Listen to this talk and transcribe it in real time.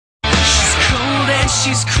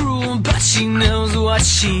she's cruel, but she knows what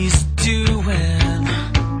she's doing.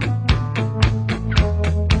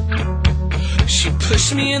 She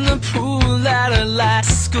pushed me in the pool at her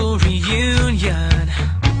last school reunion.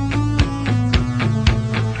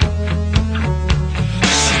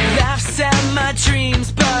 She laughs at my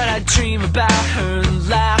dreams, but I dream about her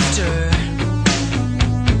laughter.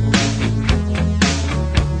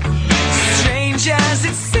 Strange as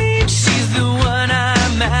it seems, she's the one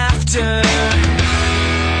I'm after.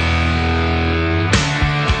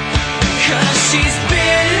 Cause she's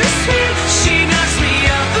bittersweet, she knocks me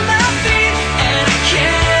off of my feet, and I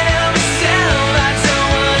can't help myself, I don't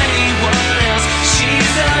want anyone else.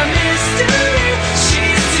 She's a mystery,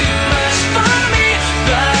 she's too much for me,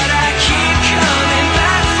 but I keep coming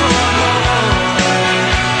back for more.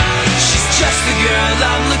 She's just the girl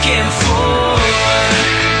I'm looking for.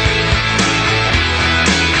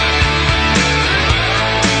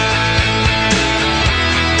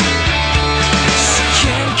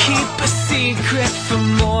 Secret for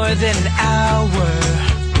more than an hour.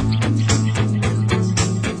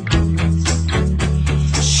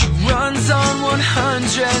 She runs on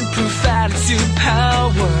 100 proof attitude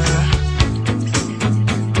power.